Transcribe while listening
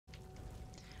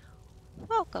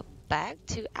welcome back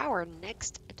to our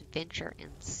next adventure in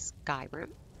Skyrim.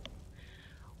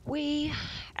 We,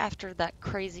 after that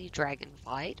crazy dragon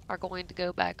fight, are going to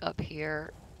go back up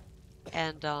here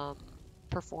and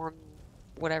perform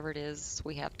whatever it is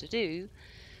we have to do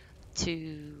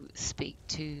to speak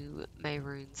to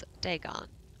Mehrunes Dagon.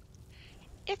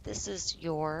 If this is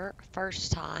your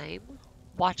first time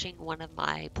watching one of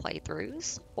my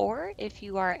playthroughs, or if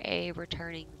you are a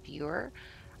returning viewer,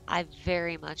 I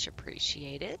very much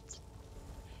appreciate it.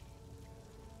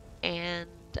 And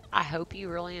I hope you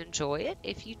really enjoy it.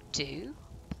 If you do,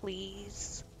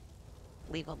 please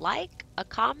leave a like, a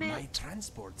comment. My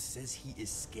transport says he is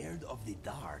scared of the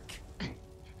dark.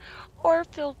 Or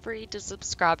feel free to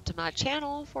subscribe to my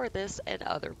channel for this and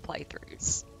other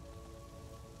playthroughs.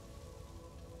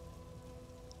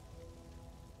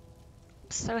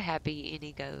 I'm so happy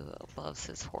Inigo loves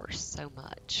his horse so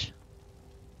much.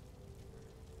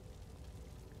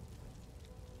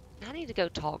 I need to go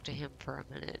talk to him for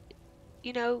a minute.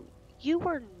 You know, you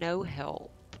were no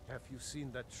help. Have you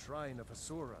seen that shrine of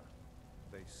Asura?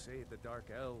 They say the Dark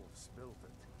Elves built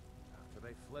it after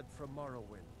they fled from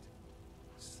Morrowind.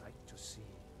 Sight to see.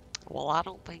 Well, I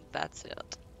don't think that's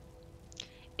it.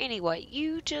 Anyway,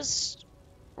 you just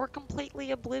were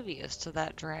completely oblivious to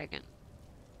that dragon.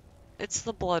 It's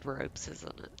the blood robes,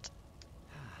 isn't it?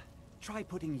 Try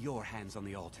putting your hands on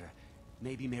the altar.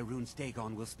 Maybe Mehrunes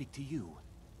Dagon will speak to you.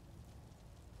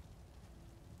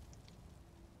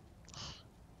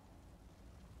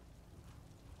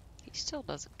 He still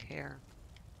doesn't care.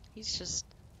 He's just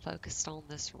focused on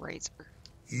this razor.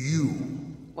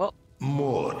 You, Well,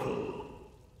 mortal,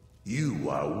 you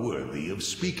are worthy of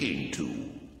speaking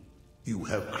to. You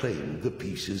have claimed the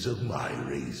pieces of my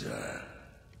razor.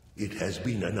 It has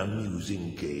been an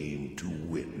amusing game to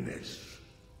witness.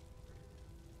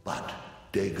 But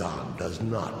Dagon does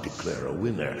not declare a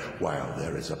winner while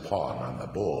there is a pawn on the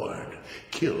board.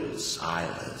 Kill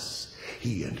Silas.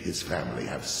 He and his family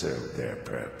have served their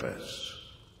purpose.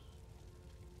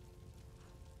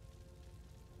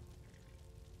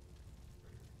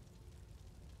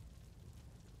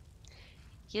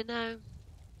 you know,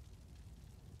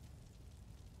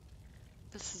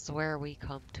 this is where we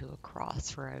come to a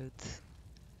crossroads.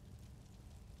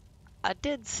 I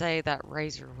did say that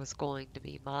razor was going to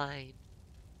be mine.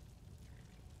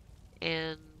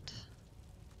 And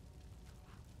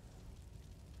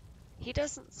he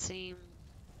doesn't seem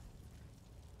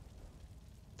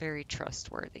very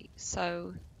trustworthy.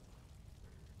 So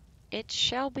it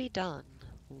shall be done,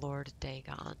 Lord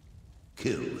Dagon.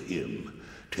 Kill him.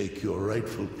 Take your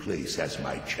rightful place as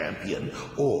my champion,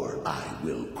 or I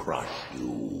will crush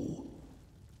you.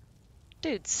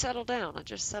 Dude, settle down. I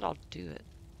just said I'll do it.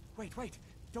 Wait,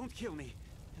 don't kill me.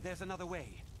 There's another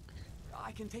way.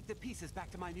 I can take the pieces back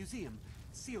to my museum,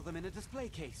 seal them in a display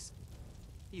case.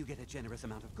 You get a generous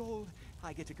amount of gold,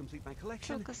 I get to complete my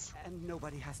collection, Focus. and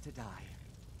nobody has to die.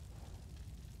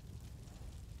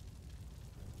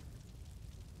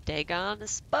 Dagon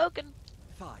has spoken.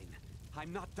 Fine.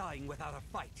 I'm not dying without a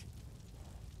fight.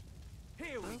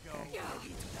 Here we go.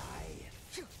 Ready to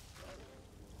die.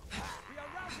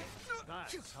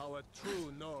 That's how a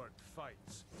true Nord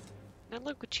fights. Now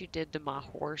look what you did to my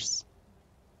horse.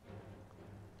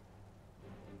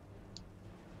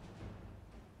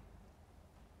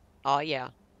 Oh yeah.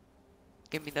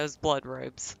 Give me those blood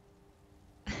robes.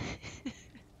 I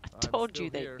told you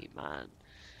they'd be mine.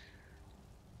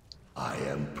 I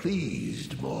am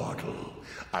pleased, mortal.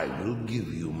 I will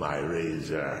give you my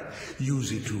razor.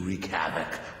 Use it to wreak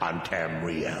havoc on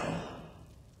Tamriel.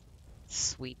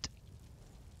 Sweet.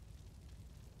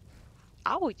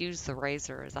 I will use the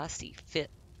razor as I see fit,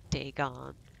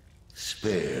 Dagon.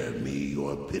 Spare me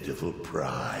your pitiful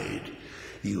pride.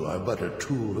 You are but a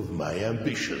tool of my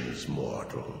ambitions,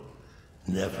 mortal.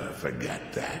 Never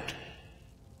forget that.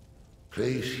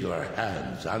 Place your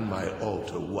hands on my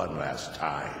altar one last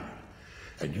time,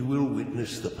 and you will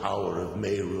witness the power of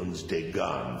Mehrunes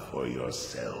Dagon for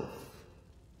yourself.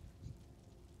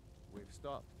 We've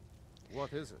stopped.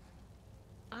 What is it?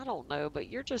 I don't know, but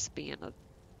you're just being a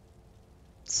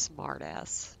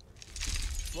smartass.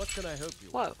 What can I help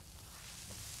you with? Whoa.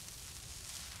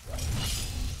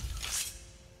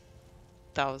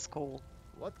 That was cool.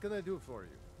 What can I do for you?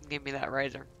 Give me that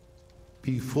razor.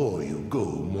 Before you go,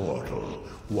 mortal,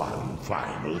 one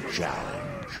final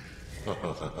challenge.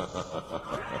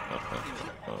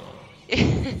 This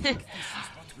is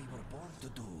what we were born to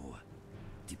do.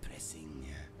 Depressing.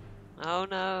 Oh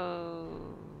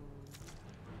no.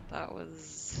 That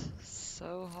was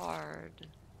so hard.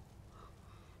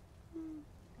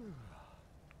 I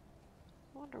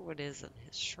wonder what is in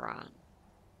his shrine.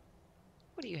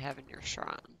 What do you have in your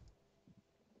shrine?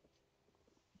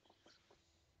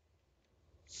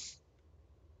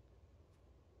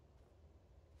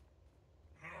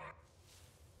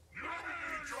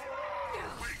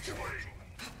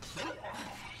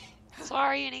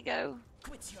 Sorry, Inigo.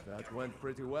 That went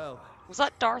pretty well. Was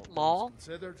that Darth All Maul? things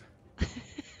considered.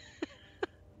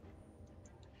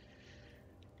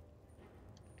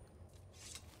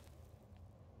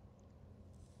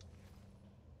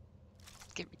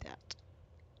 Give me that.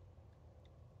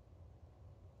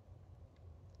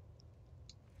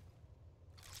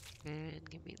 And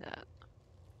give me that.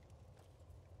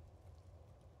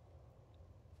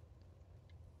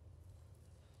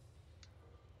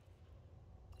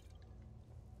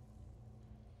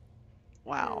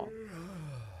 Wow.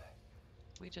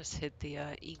 We just hit the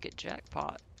ingot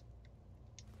jackpot.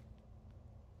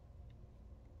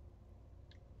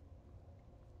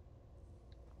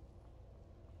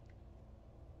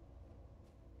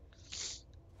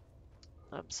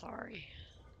 I'm sorry.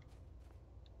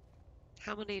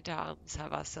 How many times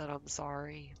have I said I'm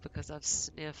sorry because I've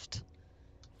sniffed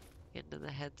into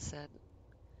the headset?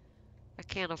 I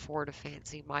can't afford a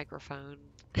fancy microphone.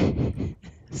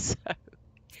 So,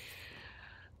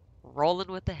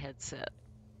 rolling with the headset.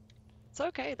 It's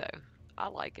okay though. I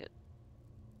like it.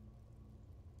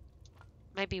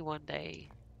 Maybe one day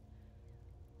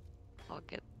I'll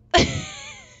get.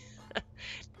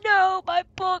 No, my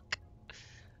book!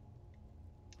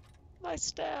 My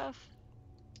staff.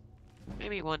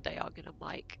 Maybe one day I'll get a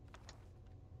mic.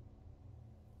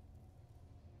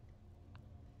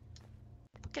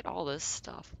 Look at all this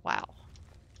stuff. Wow.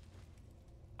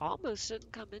 Almost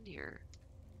didn't come in here.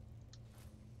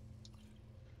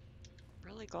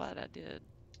 Really glad I did.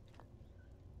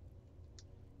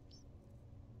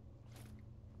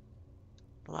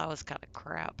 Well, that was kind of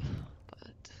crap,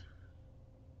 but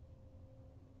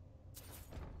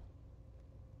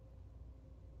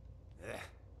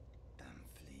Damn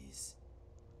fleas.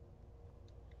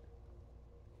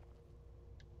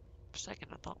 for a second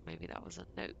I thought maybe that was a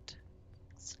note.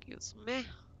 Excuse me.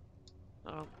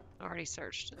 Oh, I already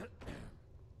searched it.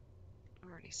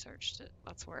 Already searched it.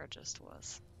 That's where it just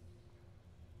was.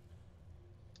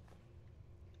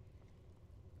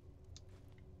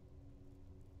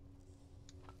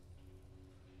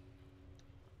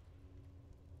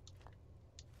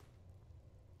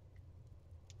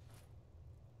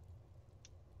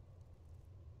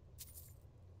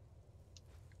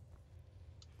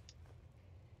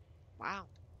 Wow.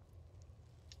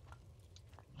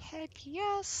 Heck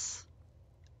yes.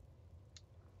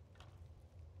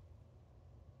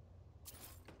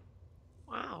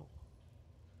 Wow.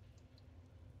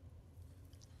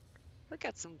 We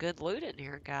got some good loot in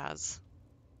here, guys.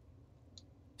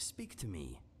 Speak to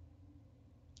me.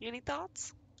 Any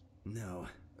thoughts? No.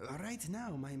 Right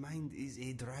now, my mind is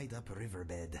a dried up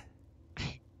riverbed.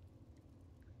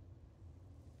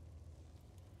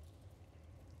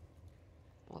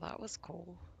 Well, that was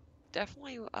cool.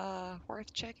 Definitely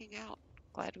worth checking out.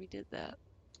 Glad we did that.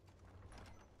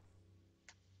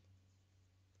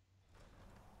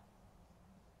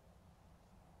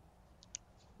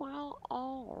 Well,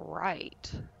 alright.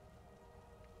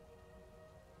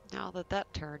 Now that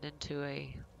that turned into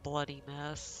a bloody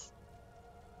mess,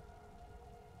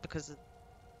 because it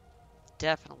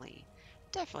definitely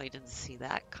didn't see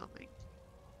that coming.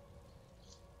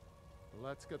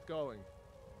 Let's get going.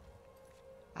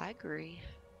 I agree.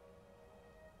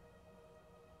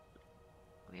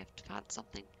 We have to find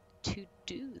something to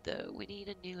do, though. We need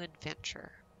a new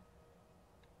adventure.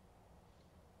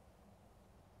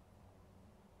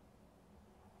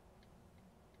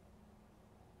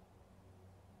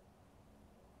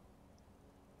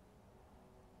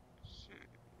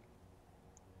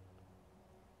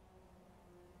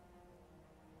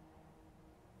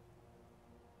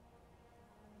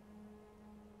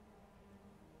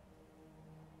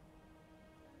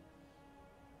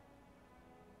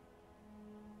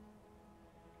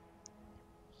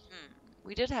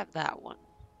 We did have that one.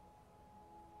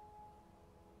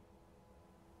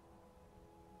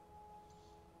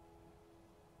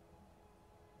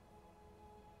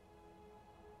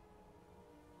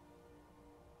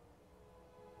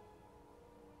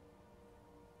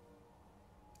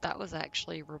 That was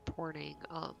actually reporting.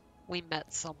 We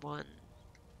met someone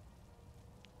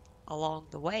along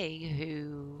the way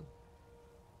who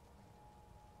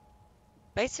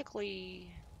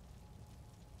basically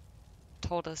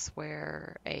told us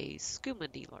where a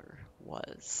skooma dealer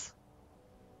was.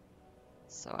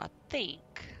 So I think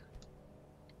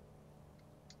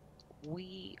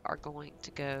we are going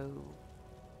to go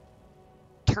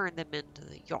turn them into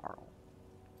the Jarl.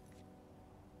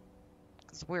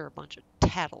 Because because we're a bunch of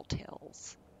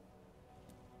tattletales.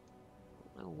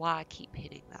 I don't know why I keep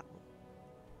hitting that one.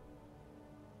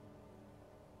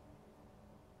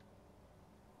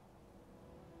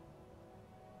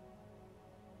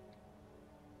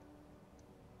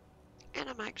 And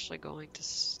I'm actually going to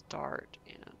start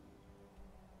in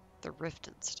the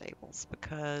Riften stables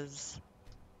because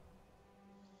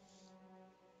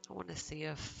I want to see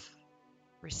if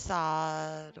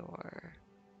Rasad or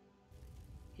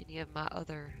any of my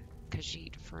other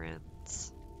Khajiit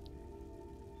friends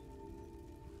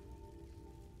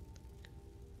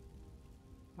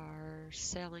are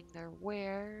selling their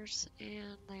wares,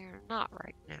 and they're not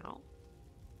right now.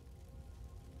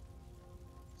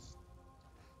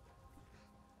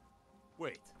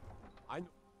 Wait,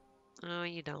 Oh,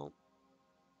 you don't.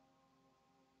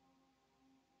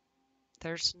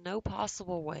 There's no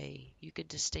possible way you could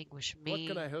distinguish what me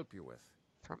can I help you with?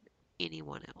 from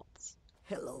anyone else.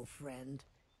 Hello, friend.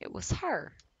 It was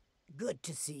her. Good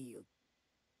to see you.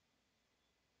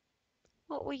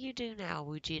 What will you do now,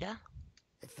 Wujita?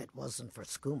 If it wasn't for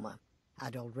Skooma,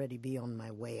 I'd already be on my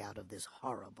way out of this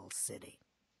horrible city.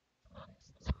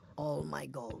 All my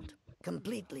gold,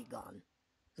 completely gone.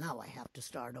 Now I have to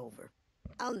start over.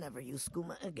 I'll never use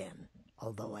Skooma again,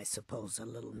 although I suppose a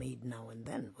little mead now and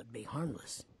then would be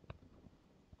harmless.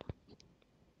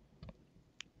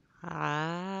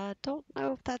 I don't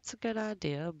know if that's a good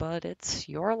idea, but it's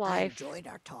your I life. enjoyed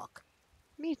our talk.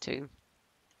 Me too.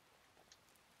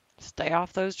 Stay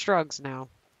off those drugs now.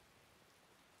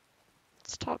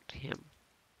 Let's talk to him.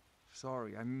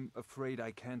 Sorry, I'm afraid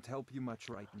I can't help you much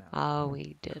right now. Oh,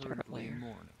 we did Currently earlier.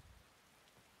 mourning.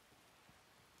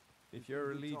 If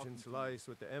your allegiance lies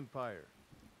with the Empire,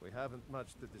 we haven't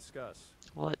much to discuss.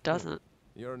 Well, it doesn't.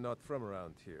 You're not from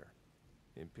around here.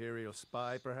 Imperial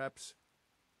spy, perhaps?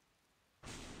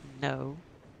 No.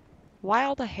 Why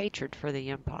all the hatred for the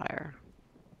Empire?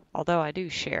 Although I do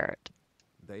share it.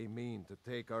 They mean to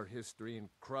take our history and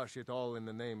crush it all in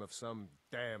the name of some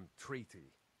damn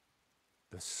treaty.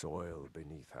 The soil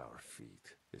beneath our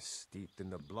feet is steeped in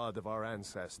the blood of our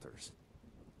ancestors.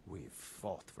 We've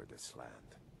fought for this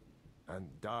land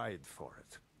and died for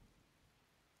it.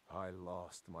 I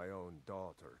lost my own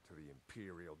daughter to the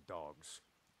Imperial dogs,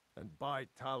 and by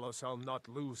Talos I'll not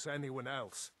lose anyone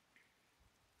else.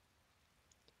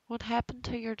 What happened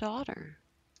to your daughter?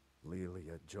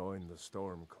 Lilia joined the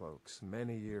Stormcloaks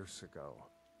many years ago,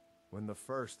 when the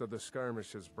first of the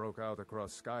skirmishes broke out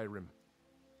across Skyrim.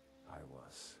 I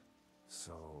was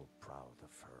so proud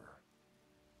of her.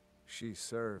 She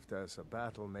served as a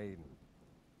battle maiden,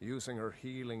 using her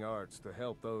healing arts to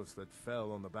help those that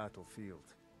fell on the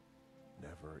battlefield.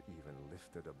 Never even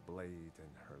lifted a blade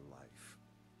in her life.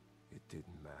 It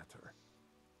didn't matter.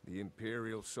 The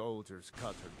Imperial soldiers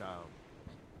cut her down,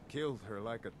 killed her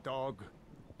like a dog,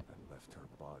 and left her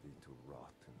body to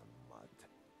rot in the mud.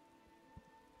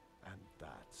 And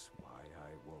that's why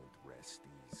I won't rest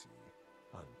easy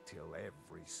until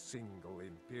every single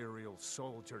Imperial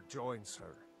soldier joins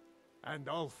her, and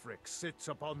Ulfric sits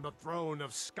upon the throne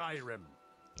of Skyrim.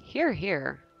 Hear,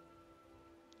 hear.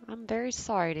 I'm very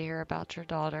sorry to hear about your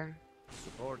daughter.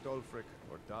 Support Ulfric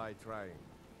or die trying.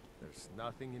 There's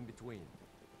nothing in between.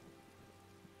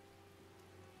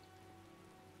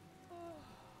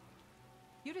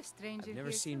 You're a stranger. I've never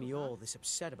here seen too, me huh? all this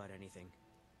upset about anything.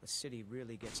 The city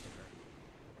really gets to her.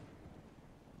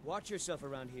 Watch yourself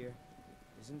around here.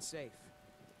 Isn't safe.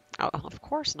 Oh, of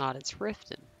course not. It's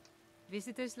Riften.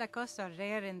 Visitors like us are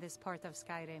rare in this part of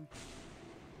Skyrim.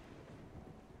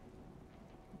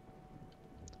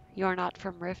 You're not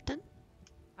from Riften?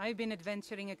 I've been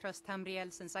adventuring across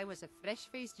Tamriel since I was a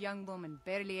fresh-faced young woman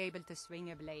barely able to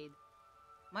swing a blade.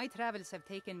 My travels have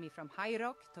taken me from High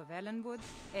Rock to Valenwood,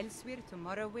 elsewhere to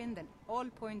Morrowind, and all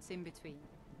points in between.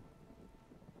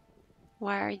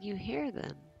 Why are you here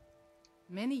then?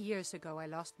 Many years ago I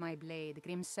lost my blade,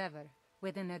 Grimsever,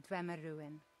 within a Dwemer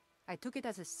ruin. I took it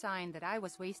as a sign that I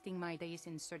was wasting my days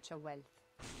in search of wealth.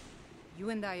 You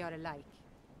and I are alike.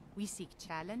 We seek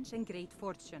challenge and great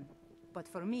fortune. But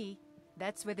for me,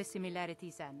 that's where the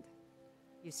similarities end.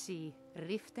 You see,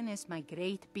 Riften is my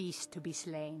great beast to be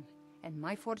slain, and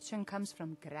my fortune comes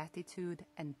from gratitude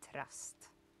and trust.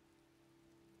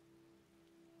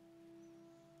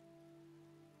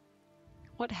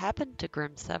 What happened to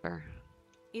Grimsever?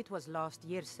 It was lost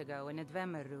years ago in a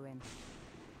Dwemer ruin.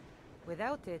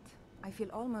 Without it, I feel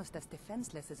almost as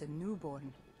defenseless as a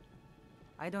newborn.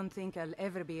 I don't think I'll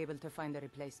ever be able to find a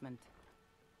replacement.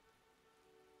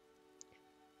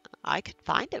 I could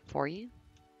find it for you.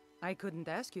 I couldn't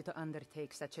ask you to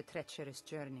undertake such a treacherous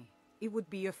journey. It would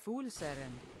be a fool's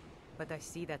errand. But I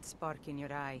see that spark in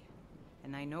your eye.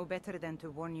 and I know better than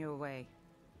to warn you away.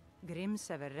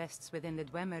 Grimsever rests within the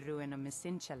Dwemer ruin of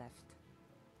Mesinchaleft.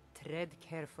 Tread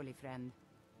carefully, friend.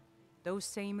 Those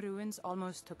same ruins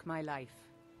almost took my life.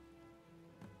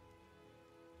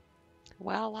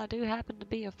 Well, I do happen to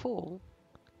be a fool.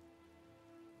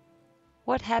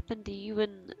 What happened to you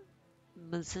in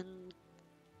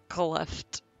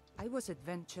Mesinchaleft? I was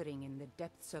adventuring in the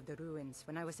depths of the ruins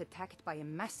when I was attacked by a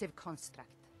massive construct,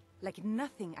 like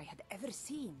nothing I had ever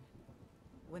seen.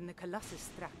 When the Colossus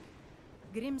struck,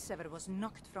 Grimsever was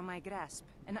knocked from my grasp,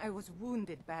 and I was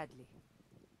wounded badly.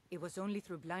 It was only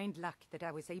through blind luck that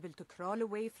I was able to crawl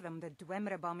away from the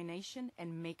Dwemer abomination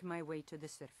and make my way to the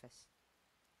surface.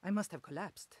 I must have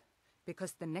collapsed,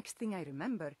 because the next thing I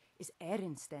remember is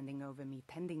Erin standing over me,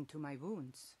 tending to my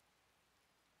wounds.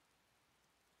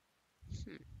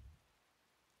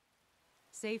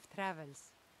 Safe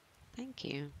travels. Thank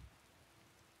you.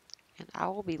 And I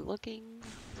will be looking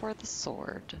for the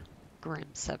sword,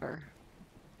 Grimsever.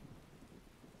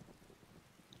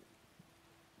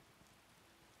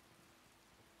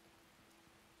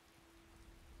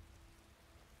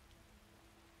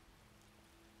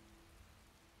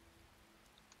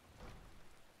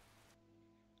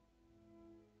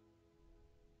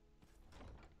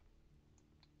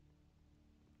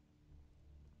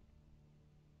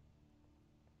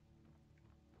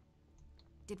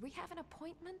 Did we have an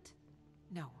appointment?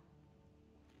 No.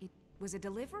 It was a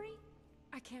delivery?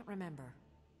 I can't remember.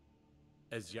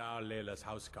 As Jarl Layla's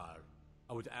housecarl,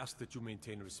 I would ask that you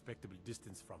maintain a respectable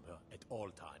distance from her at all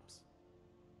times.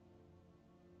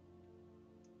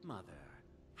 Mother,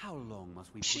 how long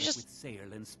must we put She up just- with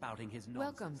Saerlin spouting his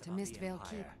nonsense Welcome to about the Mistvale Empire?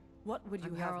 Keep. What would you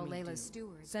I'm have Jarl me Layla's do?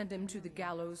 steward. Send him to the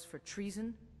gallows for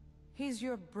treason? He's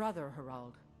your brother,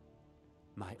 Harald.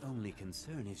 My only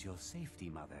concern is your safety,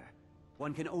 Mother.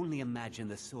 One can only imagine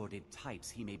the sordid types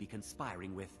he may be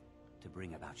conspiring with to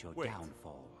bring about your Wait.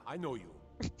 downfall. I know you.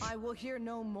 I will hear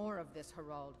no more of this,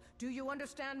 Harald. Do you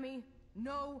understand me?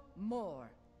 No more.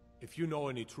 If you know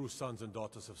any true sons and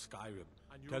daughters of Skyrim,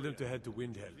 tell them to head to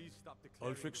Windhelm.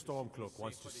 Ulfric Stormcloak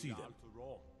wants to see them.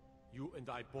 You and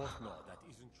I both know that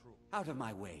isn't true. Out of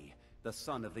my way. The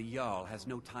son of the Jarl has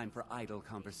no time for idle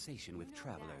conversation with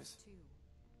travelers.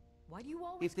 Why do you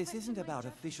always If this question isn't my about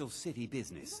judgment? official city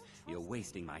business, you're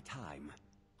wasting my time.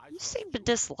 You seem to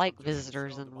dislike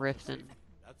visitors in Riften.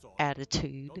 That's all.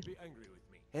 Attitude. Don't be angry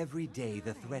with me. Every day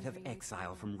the threat of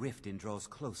exile from Riften draws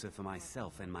closer for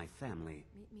myself and my family.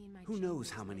 Meet me in my Who knows chambers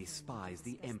how many later and spies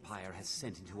the discuss this Empire has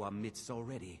transaction. sent into our midst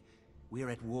already? We're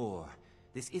at war.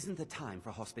 This isn't the time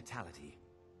for hospitality.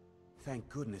 Thank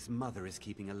goodness Mother is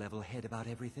keeping a level head about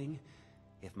everything.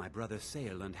 If my brother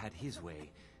Saerlund had his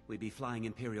way, we'd be flying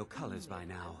Imperial colors by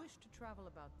now. I wish to travel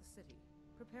about the city.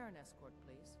 Prepare an escort,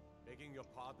 please. Begging your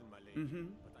pardon, my lady,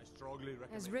 but I strongly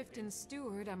recommend... As Riften's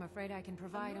steward, I'm afraid I can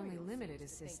provide only limited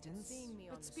assistance.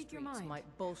 But speak your mind. Might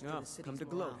bolster Oh, the city's come to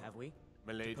gloat, morale. have we?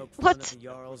 My lady, Poke What? fun at the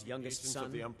Jarl's youngest agents son.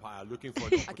 of the Empire looking for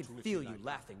an I can opportunity feel you like that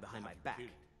laughing behind my have you back. killed.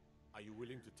 Are you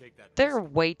willing to take that There are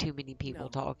risk? way too many people No,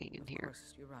 talking in of here.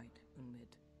 course, you're right, Unmid.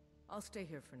 I'll stay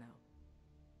here for now.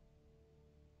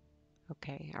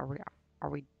 Okay, are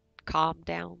we calmed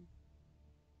down?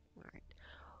 All right.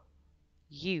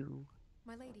 You.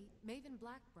 My lady, Maven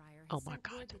Blackbriar has Oh my sent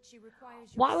God. word that she requires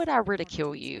your Why would I support in order to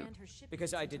ridicule you? expand her shipping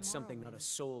Because I to did something not a Tomorrowland.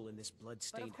 soul in this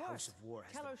blood-stained But of house course, of war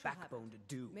has Keller the shall have backbone it.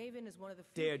 to do. Maven is one of the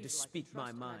few Dared to people I can speak my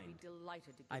trust, and I'd mind. be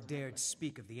delighted to give I him dared advice.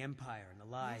 speak of the Empire and the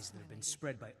lies that have been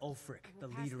spread by Ulfric, I the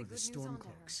will pass leader the of the good news on to her.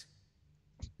 Stormcloaks.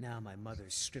 Now my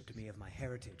mother's stripped me of my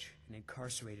heritage and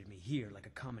incarcerated me here like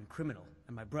a common criminal,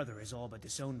 and my brother has all but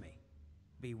disowned me.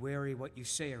 Be wary what you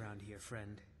say around here,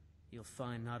 friend. You'll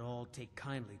find not all take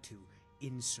kindly to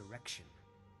insurrection.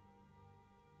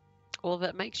 Well, if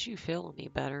it makes you feel any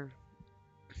better,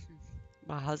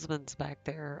 my husband's back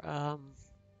there,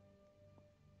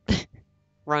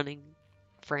 running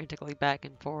frantically back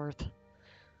and forth.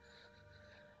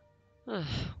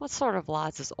 What sort of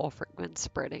lies has Ulfric been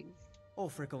spreading?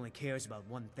 Ulfric only cares about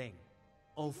one thing.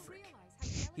 Ulfric.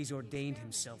 He's ordained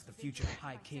himself the future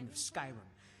High King of Skyrim,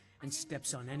 and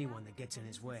steps on anyone that gets in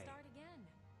his way.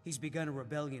 He's begun a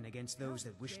rebellion against those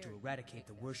that wish to eradicate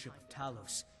the worship of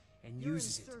Talos, and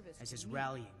uses it as his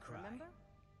rallying cry.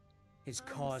 His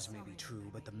cause may be true,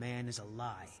 but the man is a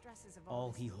lie.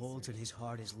 All he holds in his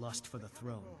heart is lust for the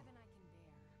throne.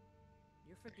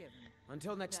 You're forgiven.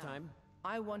 Until next Now, time.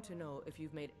 I want to know if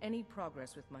you've made any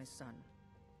progress with my son.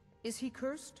 Is he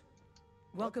cursed?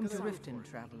 Welcome to can I do Riften,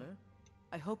 traveler.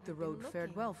 I hope the I've been road fared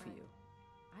looking, well for but you.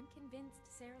 I'm convinced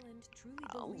Saerland truly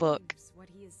Oh, believes look. what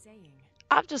he is saying.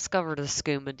 I've discovered a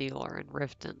skooma dealer in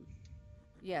Riften.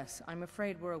 Yes, I'm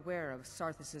afraid we're aware of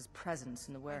Sarthis' presence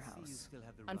in the warehouse.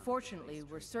 Unfortunately,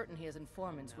 we're certain he has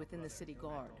informants within the city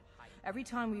guard. Every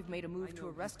time we've made a move to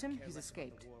arrest him, he's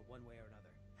escaped.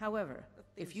 However,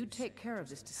 if you take care of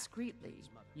this discreetly,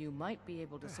 you might be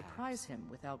able to surprise him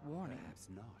without warning.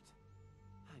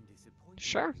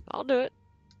 Sure, I'll do it.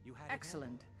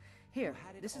 Excellent. Here,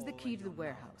 this is the key to the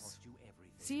warehouse.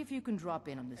 See if you can drop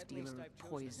in on this dealer of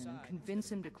poison and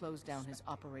convince him to close down his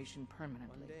operation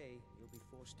permanently.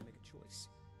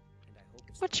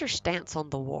 What's your stance on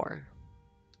the war?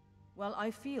 Well, I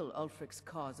feel Ulfric's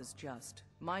cause is just.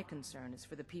 My concern is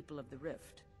for the people of the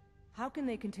Rift. How can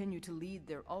they continue to lead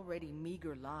their already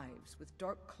meager lives with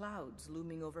dark clouds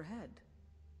looming overhead?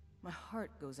 My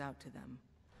heart goes out to them.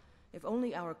 If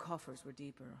only our coffers were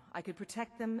deeper, I could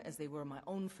protect them as they were my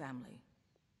own family.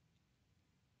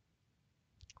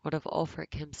 What of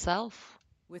Ulfric himself?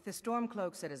 With the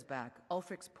Stormcloaks at his back,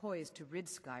 Ulfric's poised to rid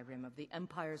Skyrim of the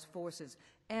Empire's forces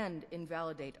and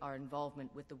invalidate our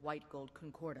involvement with the White Gold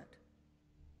Concordat.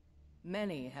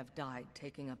 Many have died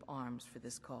taking up arms for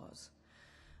this cause.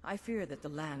 I fear that the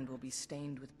land will be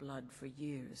stained with blood for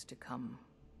years to come.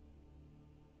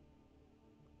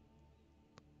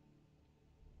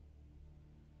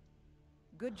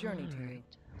 Good journey to you.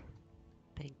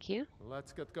 Thank you.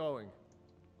 Let's get going.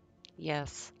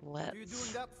 Yes, let's. What are you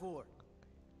doing that for?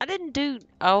 I didn't do...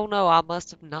 Oh no, I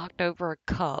must have knocked over a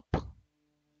cup.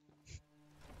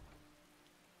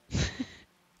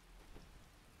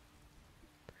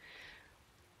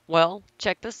 Well,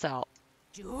 check this out.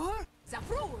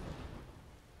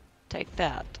 Take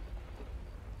that.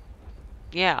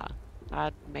 Yeah,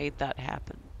 I made that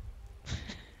happen.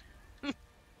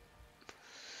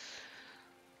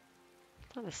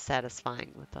 Not as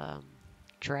satisfying with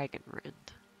dragon rend.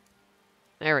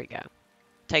 There we go.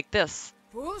 Take this.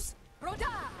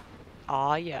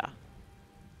 Aw, yeah.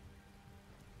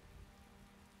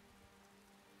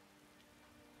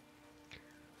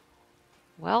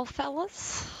 Well,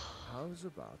 fellas. How's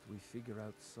about we figure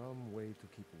out some way to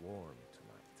keep warm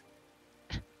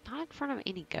tonight? Not in front of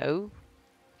any go.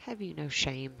 Have you no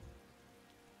shame?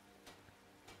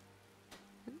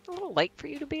 Isn't it a little late for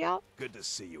you to be out? Good to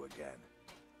see you again.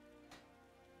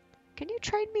 Can you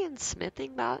trade me in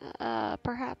smithing,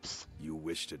 perhaps? You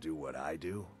wish to do what I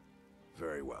do?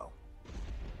 Very well.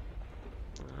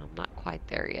 I'm not quite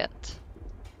there yet.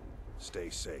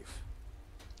 Stay safe.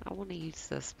 I want to use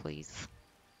this, please.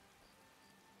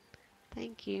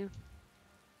 Thank you.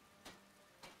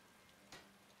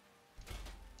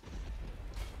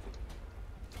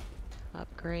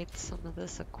 Upgrade some of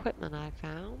this equipment I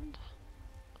found,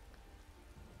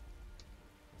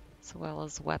 as well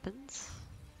as weapons.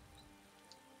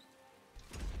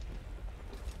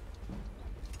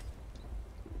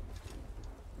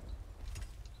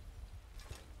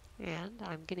 And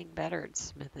I'm getting better at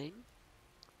smithing,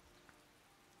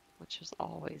 which is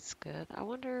always good. I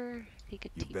wonder if he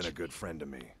could teach me. You've been a good friend to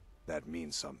me. That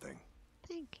means something.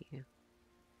 Thank you.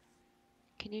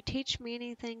 Can you teach me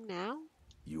anything now?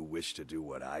 You wish to do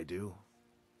what I do?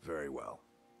 Very well.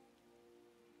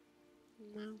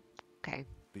 No? Okay.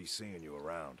 Be seeing you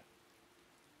around.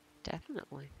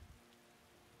 Definitely.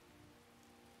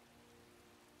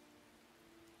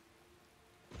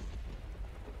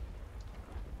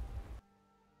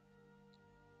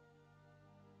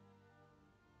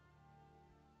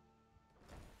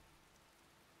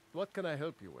 What can I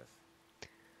help you with?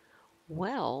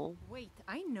 Well... Wait,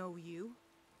 I know you.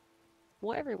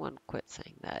 Well, everyone quit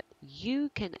saying that. You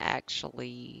can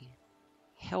actually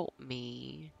help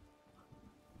me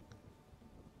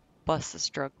bust this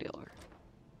drug dealer.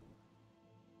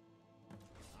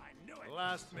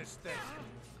 Last mistake.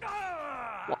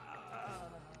 What?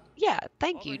 Yeah,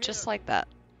 thank you, just like that.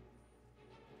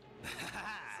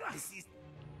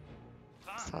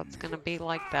 So it's gonna be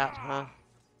like that, huh?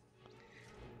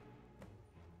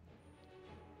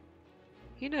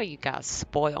 You know you guys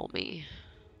spoil me.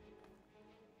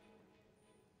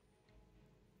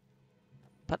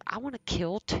 But I want to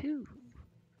kill too.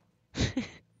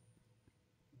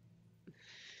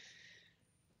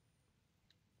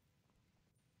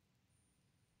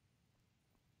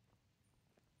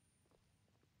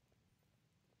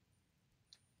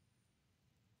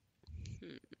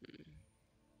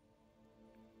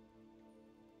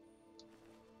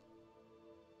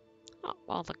 Oh,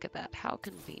 well, look at that. How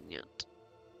convenient.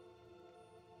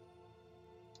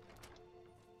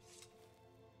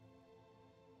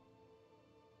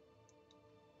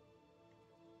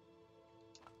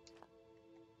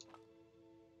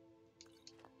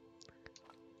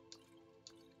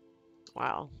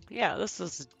 Wow. Yeah, this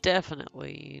is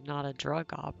definitely not a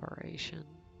drug operation.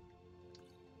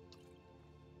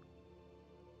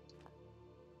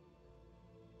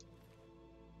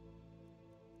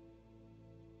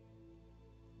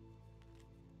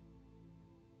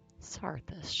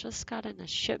 Sarthis just got in a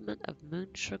shipment of moon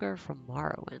sugar from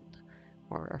Morrowind.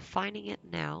 We're refining it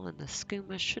now, and the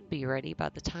skooma should be ready by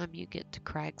the time you get to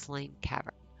Crag's Lane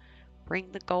Cavern.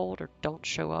 Bring the gold or don't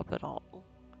show up at all.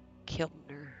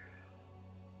 Kilner.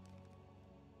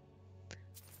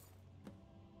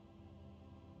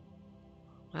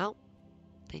 Well,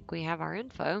 think we have our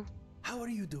info. How are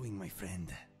you doing, my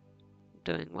friend?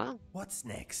 Doing well. What's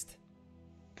next?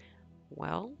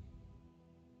 Well,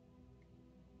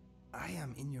 I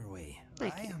am in your way.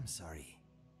 Thank I you. am sorry.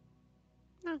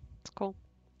 No, it's cool.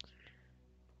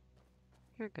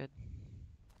 You're good.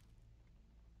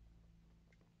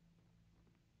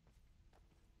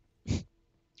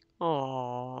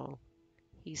 Aww.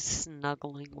 He's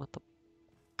snuggling with a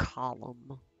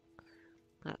column.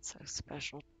 That's so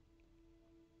special.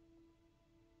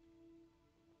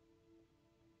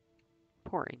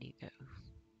 Poor Inigo.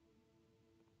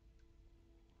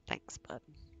 Thanks, bud.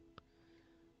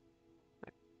 I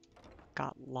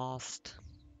got lost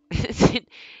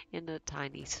in a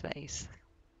tiny space.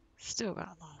 Still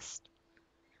got lost.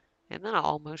 And then I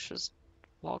almost just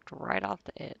walked right off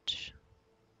the edge.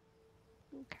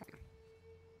 Okay.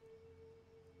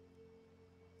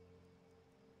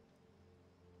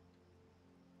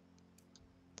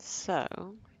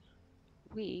 So,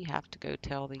 we have to go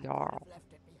tell the Jarl.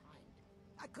 Left it behind.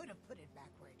 I could have put it back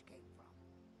where it came from.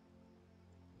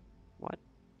 What?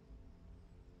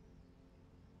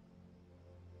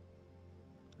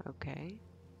 Okay.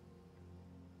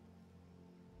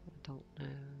 I don't know.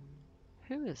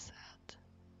 Who is that?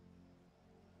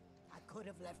 I could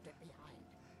have left it behind.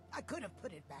 I could have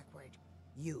put it back where it...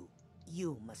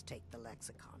 You must take the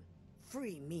lexicon.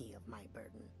 Free me of my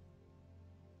burden.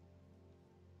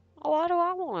 Oh, why do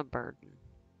I want a burden?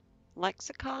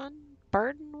 Lexicon?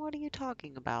 Burden? What are you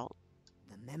talking about?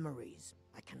 The memories.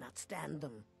 I cannot stand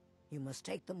them. You must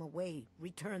take them away.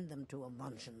 Return them to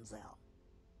Amunshenzell.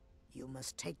 You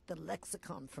must take the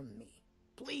lexicon from me.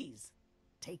 Please,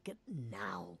 take it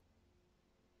now.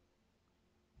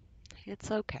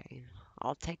 It's okay.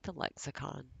 I'll take the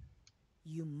lexicon.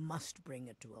 You must bring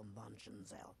it to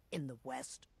Amunshenzell. In the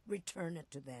west, return it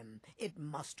to them. It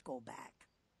must go back.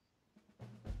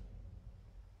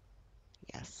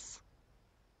 Yes.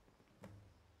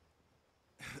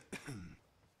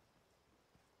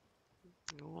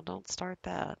 Well, don't start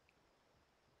that.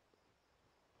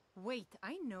 Wait,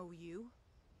 I know you.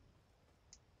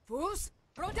 Fus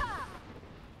Broda!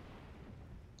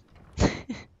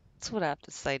 That's what I have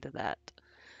to say to that.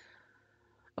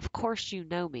 Of course you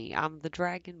know me. I'm the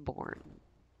Dragonborn.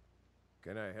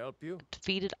 Can I help you?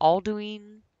 Defeated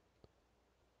Alduin.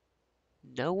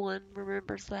 No one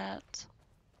remembers that.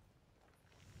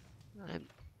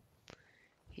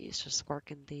 He's just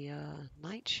working the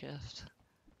night shift.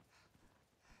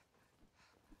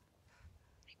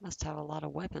 He must have a lot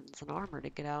of weapons and armor to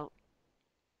get out.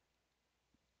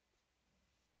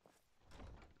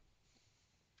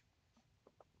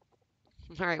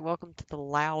 Alright, welcome to the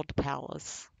Loud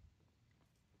Palace.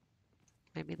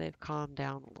 Maybe they've calmed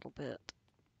down a little bit.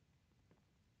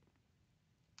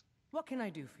 What can I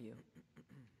do for you?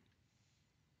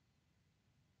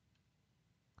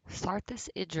 Sarthis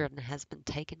Idrin has been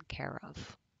taken care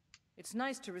of. It's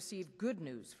nice to receive good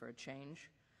news for a change.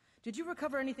 Did you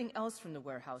recover anything else from the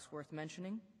warehouse worth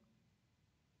mentioning?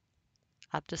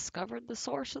 I've discovered the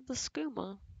source of the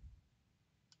skooma.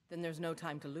 Then there's no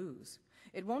time to lose.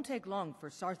 It won't take long for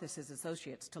Sarthis'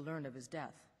 associates to learn of his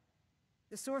death.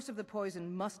 The source of the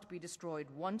poison must be destroyed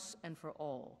once and for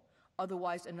all.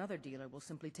 Otherwise, another dealer will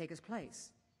simply take his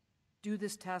place. Do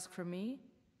this task for me,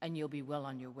 and you'll be well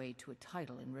on your way to a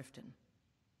title in Riften.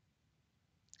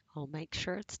 I'll make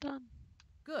sure it's done.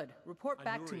 Good. Report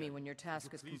back to me Anuriel, when your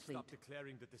task would is you please complete. stop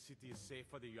declaring that the city is safe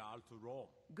for the Jarl to roam.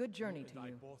 Good journey and to I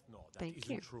you. both know that Thank isn't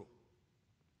you. true.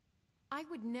 I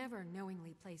would never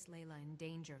knowingly place Layla in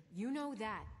danger. You know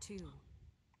that, too.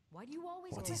 Why do you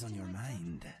always What is on question your my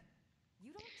judgment? mind?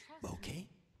 You don't trust Okay, me.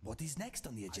 what is next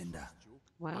on the agenda?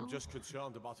 Well, I'm just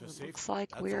concerned about her it safety. looks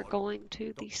like that's we're all. going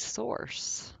to the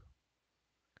source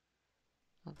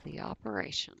of the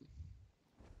operation.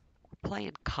 We're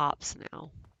playing cops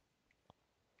now.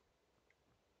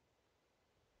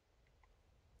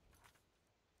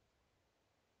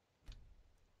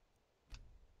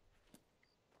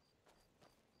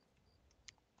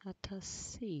 Let us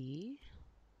see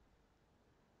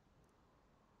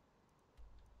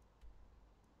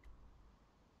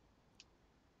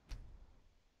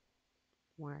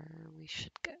where we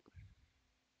should go.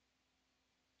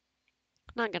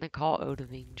 I'm not going to call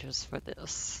Odovine just for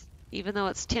this, even though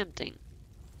it's tempting.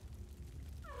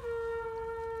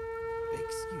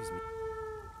 Excuse me.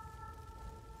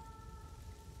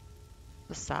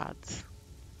 besides.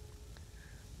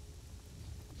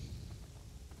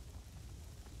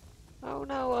 Oh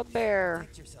no, a bear!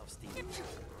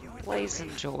 Blaze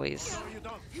enjoys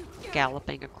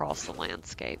galloping across the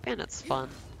landscape, and it's fun.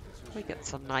 We get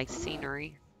some nice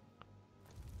scenery.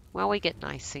 Well, we get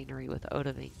nice scenery with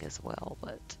Odaving as well,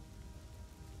 but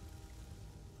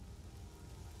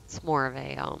it's more of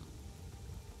a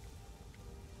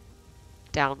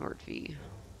downward view.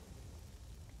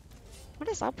 What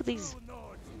is up with these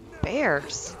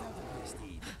bears?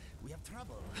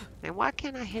 And why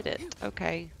can't I hit it?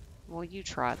 Okay, well you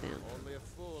try then. Only a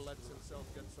fool lets himself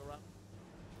get surrounded.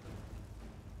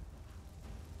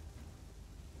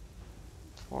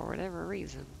 For whatever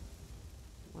reason,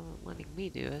 wasn't letting me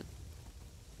do it.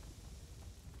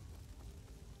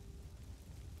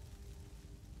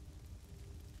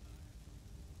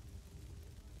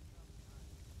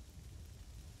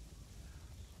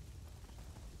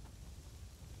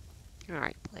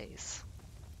 Alright, Blaze.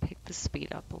 Pick the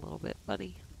speed up a little bit,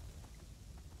 buddy.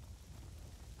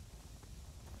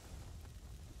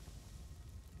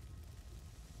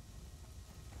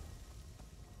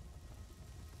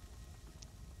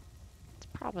 It's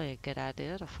probably a good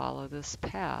idea to follow this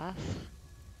path.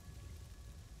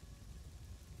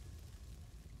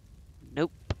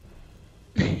 Nope.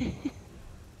 I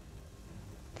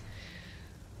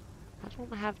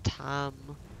don't have time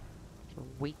for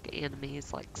weak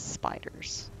enemies like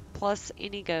spiders. Plus,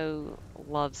 Inigo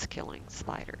loves killing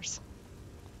spiders.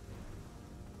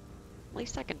 At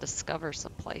least I can discover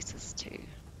some places too.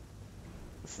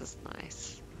 This is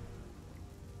nice.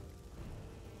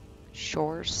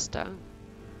 Shore's Stone.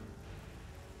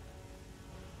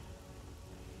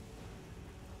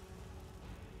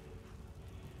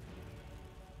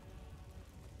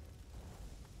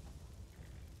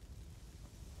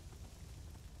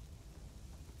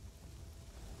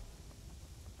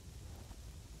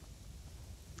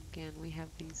 Again, we have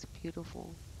these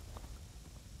beautiful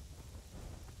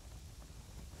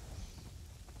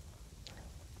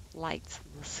lights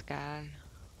in the sky.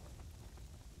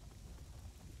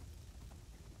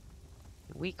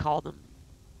 We call them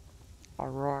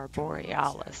Aurora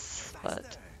Borealis,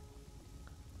 but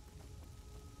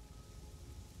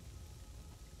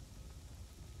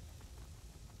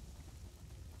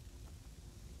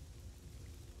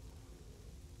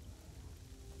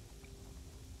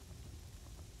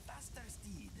Faster,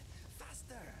 Steed!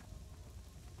 Faster!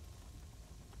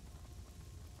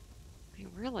 I mean,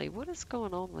 really, what is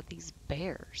going on with these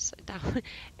bears?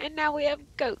 And now we have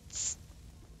goats.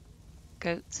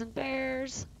 Goats and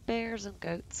bears, bears and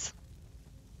goats.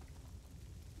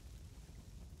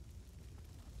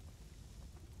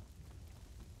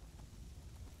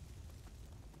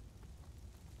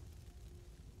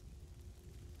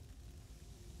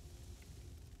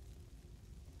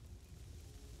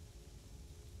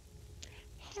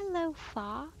 Hello,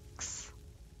 fox.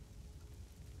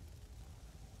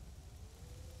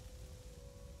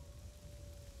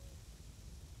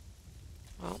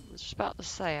 Well, I was just about to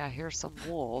say, I hear some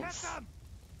wolves. I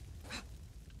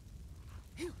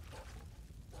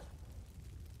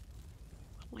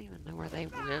don't even know where they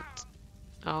went.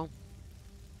 Oh.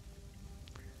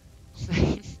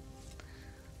 They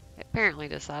apparently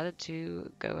decided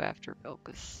to go after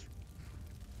Vilcus.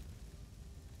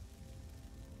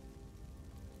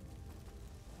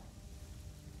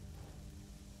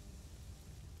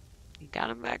 You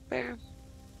got him back there?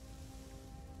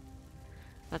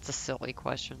 That's a silly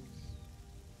question.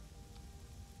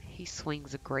 He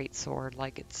swings a great sword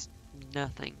like it's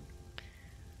nothing.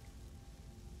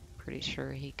 Pretty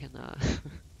sure he can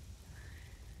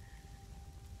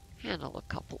handle a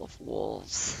couple of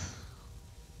wolves.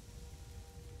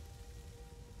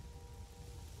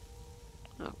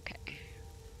 Okay.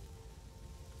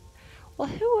 Well,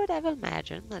 who would have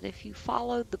imagined that if you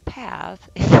followed the path,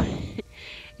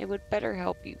 it would better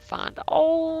help you find,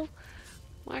 oh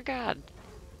my god,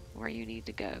 where you need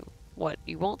to go. What,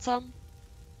 you want some?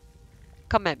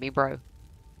 Come at me, bro.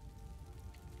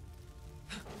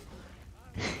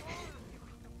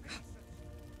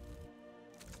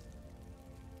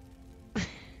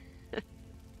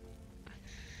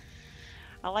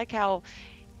 I like how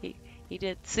he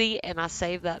did see, and I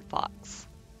saved that fox.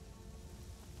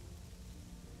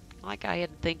 Like I had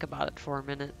to think about it for a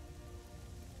minute.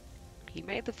 He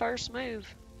made the first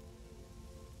move.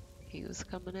 He was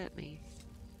coming at me.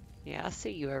 Yeah, I see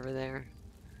you over there.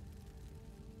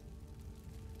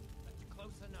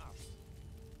 Close enough.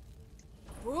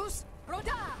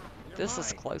 This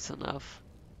is close enough.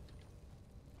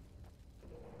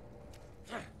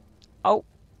 Oh.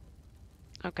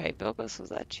 Okay, Vilcus, was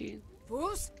that you?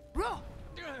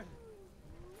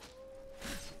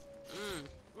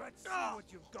 Let's see what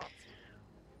you've got.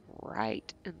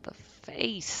 Right in the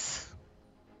face.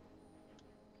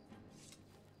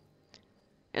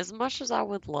 As much as I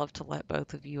would love to let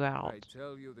both of you out. I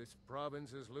tell you, this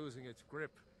province is losing its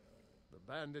grip. The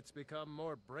bandits become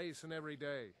more brazen every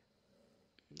day.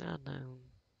 I know.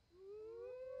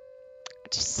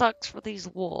 It just sucks for these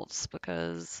wolves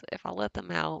because if I let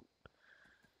them out,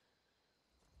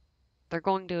 they're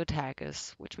going to attack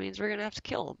us, which means we're going to have to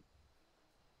kill them.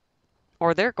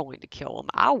 Or they're going to kill them.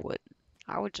 I wouldn't.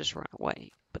 I would just run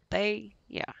away. But they,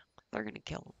 yeah, they're going to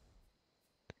kill them.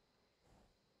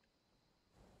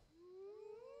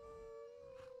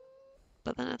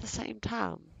 But then at the same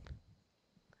time,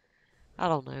 I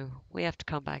don't know. We have to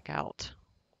come back out.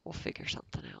 We'll figure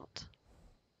something out.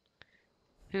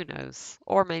 Who knows?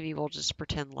 Or maybe we'll just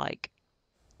pretend like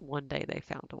one day they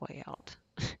found a way out.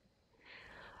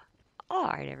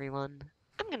 Alright, everyone.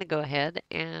 I'm going to go ahead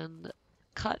and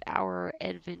cut our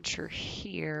adventure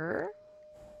here.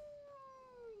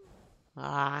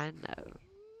 I know.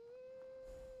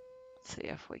 Let's see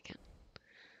if we can.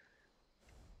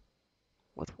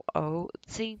 Oh,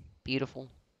 see? Beautiful.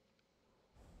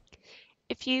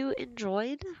 If you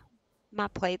enjoyed my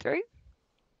playthrough,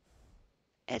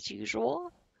 as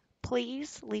usual,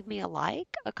 please leave me a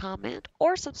like, a comment,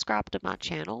 or subscribe to my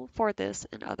channel for this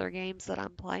and other games that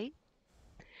I'm playing.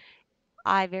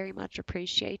 I very much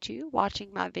appreciate you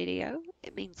watching my video.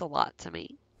 It means a lot to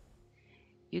me.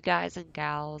 You guys and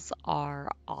gals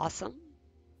are awesome.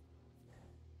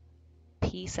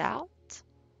 Peace out.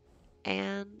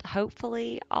 And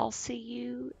hopefully I'll see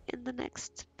you in the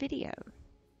next video.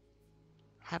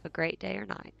 Have a great day or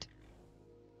night.